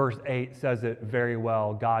 Verse 8 says it very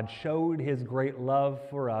well. God showed His great love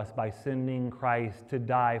for us by sending Christ to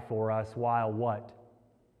die for us while what?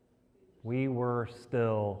 We were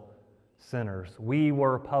still sinners. We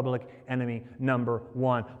were public enemy number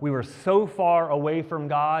one. We were so far away from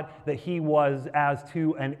God that He was as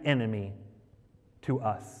to an enemy to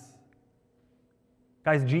us.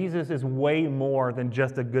 Guys, Jesus is way more than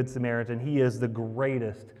just a good Samaritan. He is the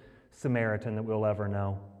greatest Samaritan that we'll ever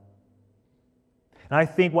know. And I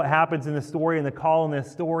think what happens in the story and the call in this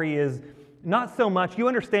story is not so much, you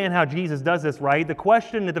understand how Jesus does this, right? The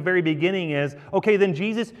question at the very beginning is, okay, then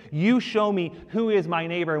Jesus, you show me who is my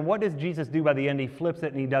neighbor. And what does Jesus do by the end? He flips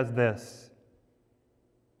it and He does this.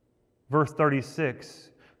 Verse 36,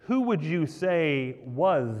 who would you say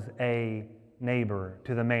was a neighbor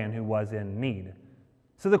to the man who was in need?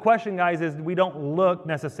 So the question, guys, is we don't look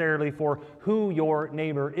necessarily for who your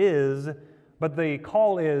neighbor is, but the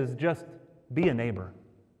call is just be a neighbor.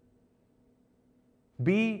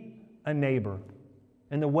 Be a neighbor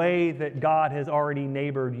in the way that God has already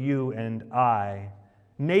neighbored you and I.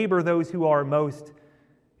 Neighbor those who are most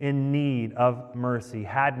in need of mercy.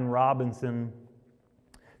 Haddon Robinson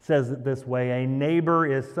says it this way: a neighbor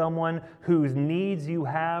is someone whose needs you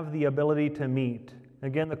have the ability to meet.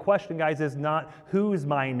 Again, the question, guys, is not who's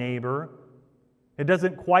my neighbor, It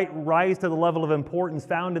doesn't quite rise to the level of importance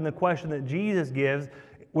found in the question that Jesus gives,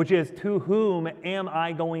 which is, to whom am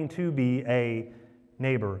I going to be a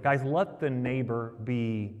neighbor? Guys, let the neighbor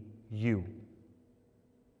be you.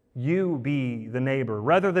 You be the neighbor.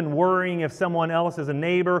 Rather than worrying if someone else is a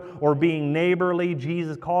neighbor or being neighborly,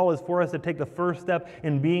 Jesus' call is for us to take the first step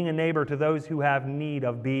in being a neighbor to those who have need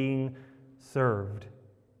of being served.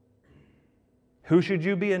 Who should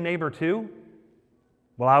you be a neighbor to?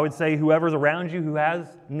 Well, I would say whoever's around you who has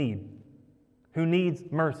need, who needs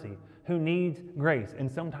mercy, who needs grace.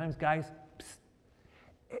 And sometimes, guys,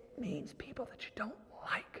 it means people that you don't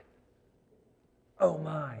like. Oh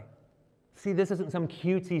my. See, this isn't some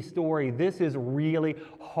cutesy story. This is really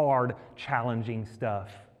hard, challenging stuff.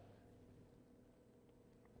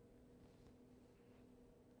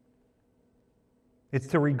 It's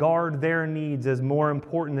to regard their needs as more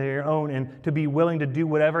important than your own and to be willing to do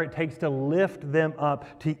whatever it takes to lift them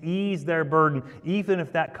up, to ease their burden, even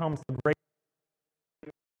if that comes to great.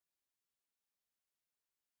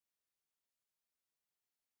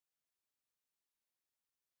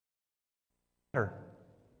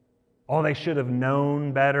 Oh, they should have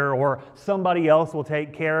known better, or somebody else will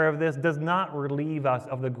take care of this, does not relieve us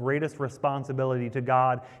of the greatest responsibility to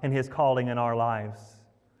God and His calling in our lives.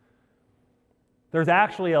 There's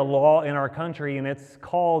actually a law in our country, and it's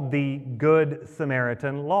called the Good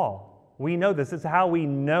Samaritan Law. We know this. It's how we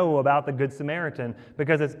know about the Good Samaritan,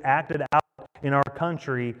 because it's acted out in our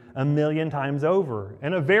country a million times over.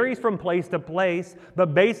 And it varies from place to place,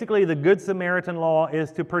 but basically the Good Samaritan Law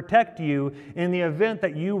is to protect you in the event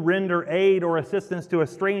that you render aid or assistance to a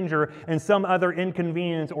stranger and some other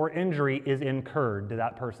inconvenience or injury is incurred to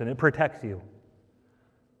that person. It protects you.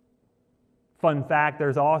 Fun fact,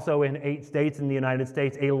 there's also in 8 states in the United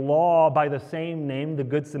States a law by the same name, the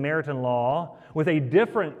Good Samaritan Law, with a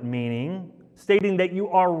different meaning, stating that you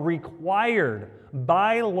are required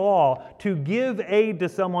by law to give aid to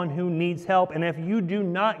someone who needs help, and if you do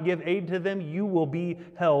not give aid to them, you will be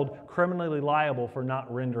held criminally liable for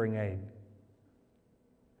not rendering aid.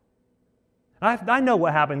 I know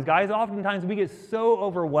what happens, guys. Oftentimes we get so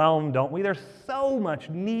overwhelmed, don't we? There's so much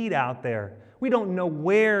need out there. We don't know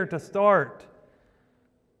where to start.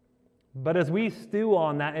 But as we stew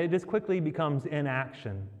on that, it just quickly becomes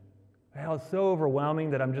inaction. Well, it's so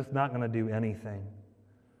overwhelming that I'm just not going to do anything.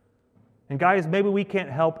 And guys, maybe we can't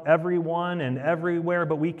help everyone and everywhere,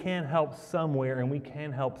 but we can help somewhere, and we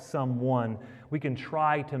can help someone. We can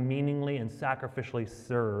try to meaningfully and sacrificially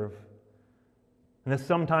serve. And this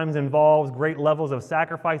sometimes involves great levels of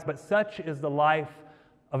sacrifice, but such is the life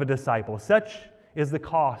of a disciple. Such is the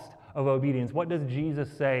cost of obedience. What does Jesus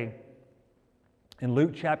say in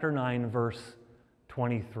Luke chapter 9, verse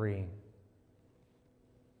 23?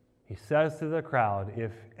 He says to the crowd,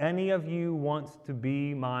 if any of you wants to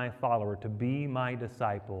be my follower, to be my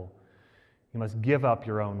disciple, you must give up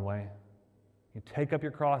your own way. You take up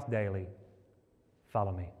your cross daily.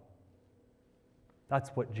 Follow me.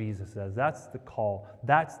 That's what Jesus says. That's the call.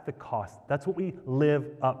 That's the cost. That's what we live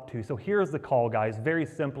up to. So here's the call, guys, very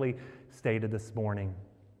simply stated this morning.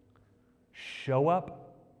 Show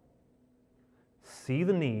up, see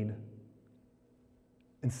the need,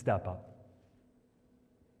 and step up.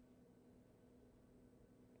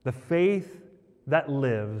 The faith that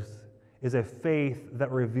lives is a faith that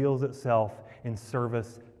reveals itself in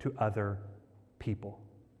service to other people.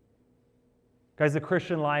 Guys, the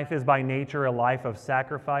Christian life is by nature a life of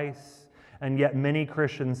sacrifice, and yet many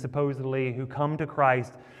Christians, supposedly, who come to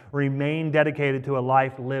Christ remain dedicated to a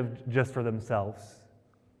life lived just for themselves.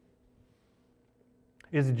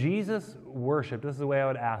 Is Jesus worshipped? This is the way I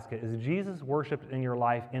would ask it. Is Jesus worshipped in your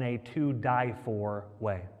life in a to-die-for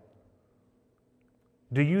way?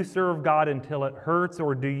 Do you serve God until it hurts,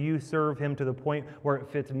 or do you serve Him to the point where it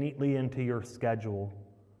fits neatly into your schedule?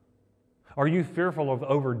 Are you fearful of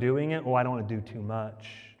overdoing it? Oh, I don't want to do too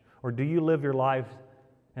much. Or do you live your life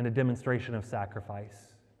in a demonstration of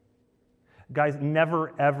sacrifice? Guys,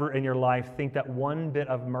 never ever in your life think that one bit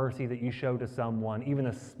of mercy that you show to someone, even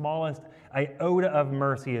the smallest iota of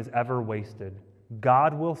mercy, is ever wasted.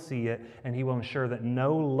 God will see it, and He will ensure that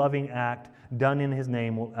no loving act done in His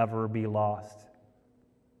name will ever be lost.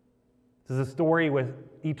 This is a story with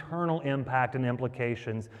eternal impact and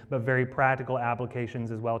implications, but very practical applications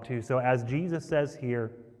as well too. So as Jesus says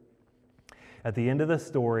here, at the end of the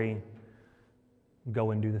story,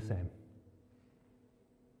 go and do the same.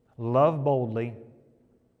 Love boldly,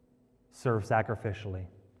 serve sacrificially.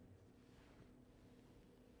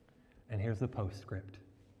 And here's the postscript.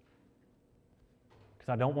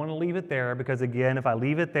 Because I don't want to leave it there, because again, if I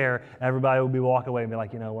leave it there, everybody will be walking away and be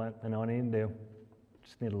like, you know what? I know what I need to do.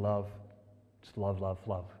 Just need to love. Just love, love,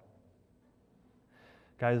 love.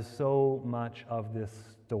 Guys, so much of this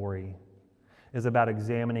story is about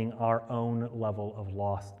examining our own level of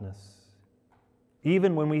lostness,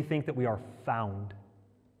 even when we think that we are found.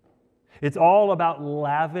 It's all about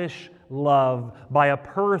lavish love by a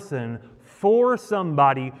person for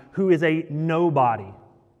somebody who is a nobody,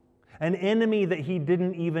 an enemy that he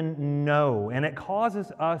didn't even know. And it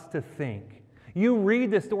causes us to think. You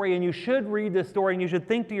read this story, and you should read this story, and you should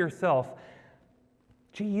think to yourself,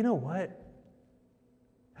 gee, you know what?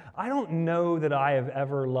 I don't know that I have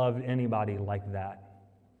ever loved anybody like that.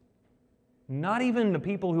 Not even the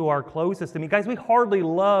people who are closest to me. Guys, we hardly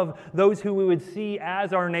love those who we would see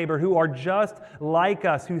as our neighbor, who are just like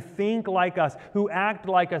us, who think like us, who act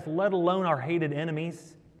like us, let alone our hated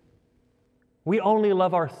enemies. We only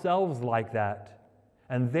love ourselves like that.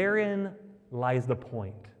 And therein lies the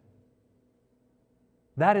point.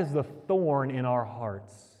 That is the thorn in our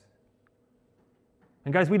hearts.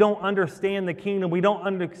 And guys, we don't understand the kingdom. We don't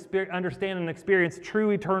understand and experience true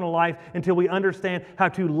eternal life until we understand how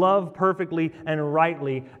to love perfectly and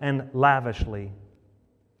rightly and lavishly.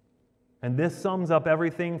 And this sums up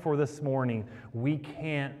everything for this morning. We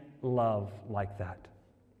can't love like that.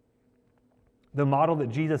 The model that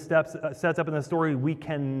Jesus sets up in the story, we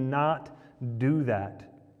cannot do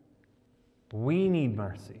that. We need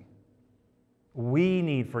mercy. We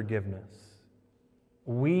need forgiveness.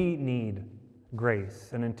 We need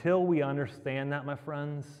grace. And until we understand that, my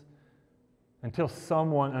friends, until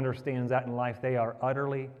someone understands that in life, they are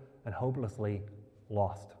utterly and hopelessly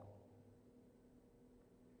lost.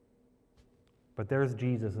 But there's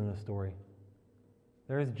Jesus in the story.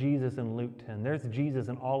 There's Jesus in Luke 10. There's Jesus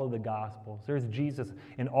in all of the Gospels. There's Jesus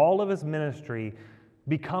in all of his ministry,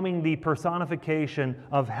 becoming the personification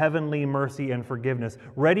of heavenly mercy and forgiveness,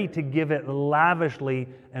 ready to give it lavishly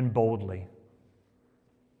and boldly.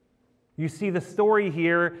 You see the story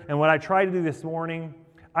here, and what I try to do this morning,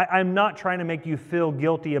 I'm not trying to make you feel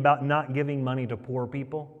guilty about not giving money to poor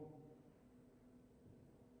people.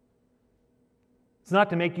 It's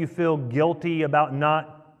not to make you feel guilty about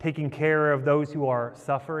not taking care of those who are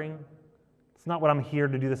suffering. It's not what I'm here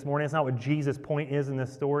to do this morning. It's not what Jesus' point is in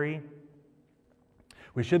this story.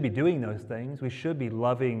 We should be doing those things. We should be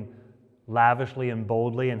loving lavishly and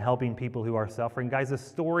boldly and helping people who are suffering. Guys, the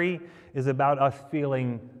story is about us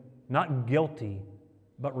feeling not guilty,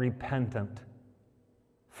 but repentant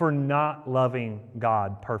for not loving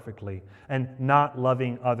God perfectly and not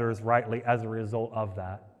loving others rightly as a result of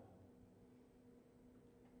that.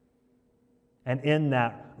 And in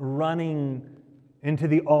that, running into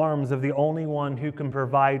the arms of the only one who can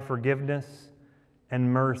provide forgiveness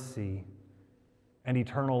and mercy and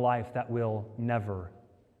eternal life that will never,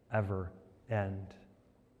 ever end.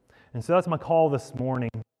 And so that's my call this morning.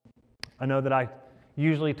 I know that I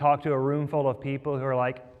usually talk to a room full of people who are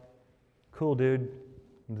like, cool, dude,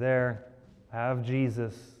 I'm there. I have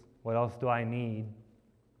Jesus. What else do I need?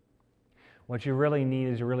 What you really need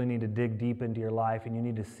is you really need to dig deep into your life, and you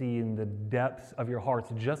need to see in the depths of your hearts,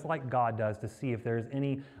 just like God does, to see if there's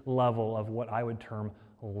any level of what I would term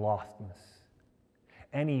lostness,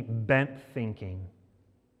 any bent thinking,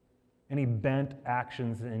 any bent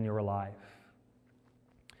actions in your life.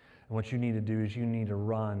 And what you need to do is you need to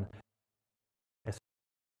run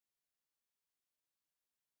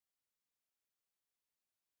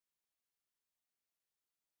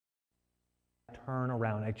turn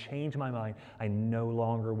around. I change my mind. I no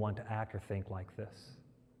longer want to act or think like this.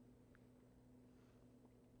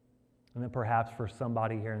 And then perhaps for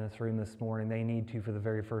somebody here in this room this morning, they need to, for the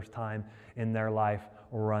very first time in their life,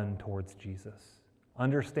 run towards Jesus.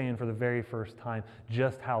 Understand for the very first time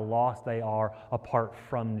just how lost they are apart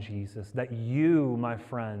from Jesus. That you, my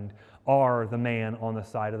friend, are the man on the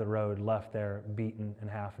side of the road, left there, beaten and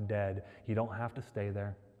half dead. You don't have to stay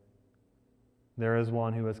there. There is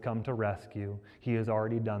one who has come to rescue. He has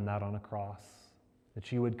already done that on a cross.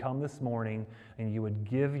 That you would come this morning and you would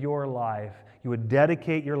give your life, you would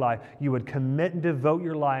dedicate your life, you would commit and devote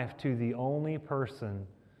your life to the only person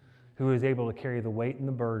who is able to carry the weight and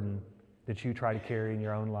the burden that you try to carry in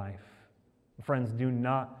your own life. Friends, do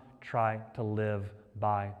not try to live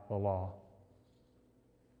by the law.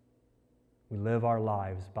 We live our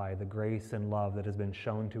lives by the grace and love that has been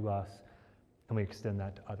shown to us, and we extend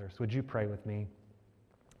that to others. Would you pray with me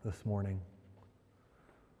this morning?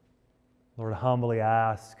 Lord, humbly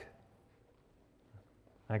ask.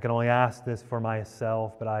 I can only ask this for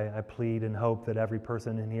myself, but I plead and hope that every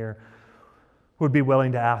person in here would be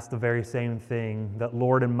willing to ask the very same thing, that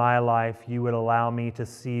Lord, in my life, you would allow me to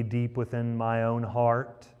see deep within my own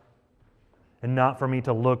heart And not for me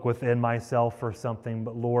to look within myself for something,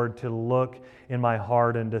 but Lord, to look in my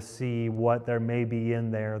heart and to see what there may be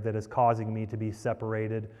in there that is causing me to be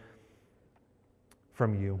separated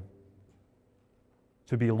from you,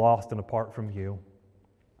 to be lost and apart from you.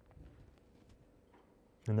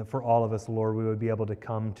 And that for all of us, Lord, we would be able to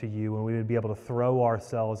come to you and we would be able to throw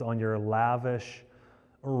ourselves on your lavish,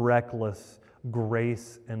 reckless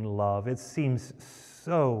grace and love. It seems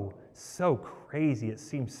so crazy. It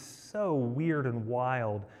seems so weird and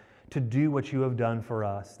wild to do what you have done for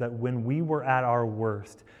us, that when we were at our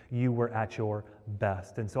worst, you were at your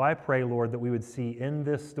best. And so I pray, Lord, that we would see in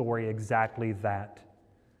this story exactly that.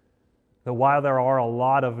 That while there are a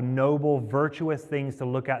lot of noble, virtuous things to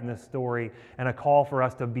look at in this story and a call for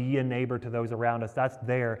us to be a neighbor to those around us, that's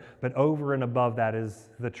there. But over and above that is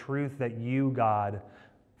the truth that you, God,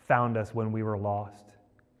 found us when we were lost,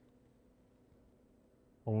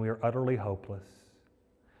 when we were utterly hopeless.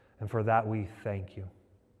 And for that we thank you.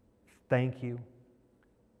 Thank you.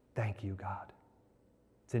 Thank you, God.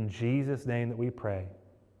 It's in Jesus' name that we pray.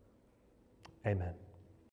 Amen.